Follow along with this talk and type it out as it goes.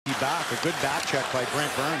back. A good back check by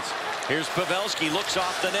Brent Burns. Here's Pavelski, looks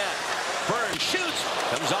off the net. Burns shoots,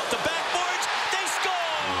 comes off the backboards. They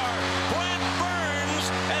score! Brent Burns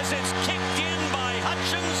as it's kicked in by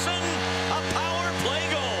Hutchinson. A power play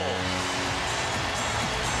goal.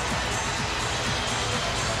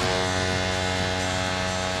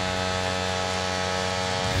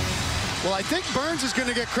 Well, I think Burns is going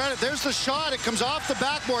to get credit. There's the shot. It comes off the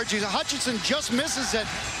backboard. Hutchinson just misses it.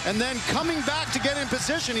 And then coming back to get in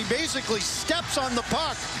position, he basically steps on the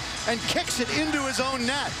puck and kicks it into his own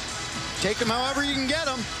net. Take him however you can get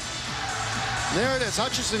him. There it is.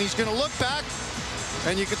 Hutchinson, he's going to look back,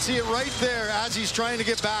 and you can see it right there as he's trying to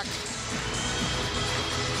get back.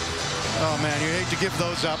 Oh, man, you hate to give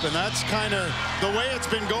those up, and that's kind of the way it's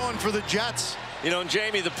been going for the Jets. You know, and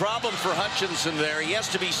Jamie, the problem for Hutchinson there, he has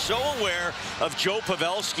to be so aware of Joe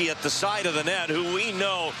Pavelski at the side of the net, who we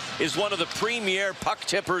know is one of the premier puck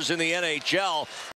tippers in the NHL.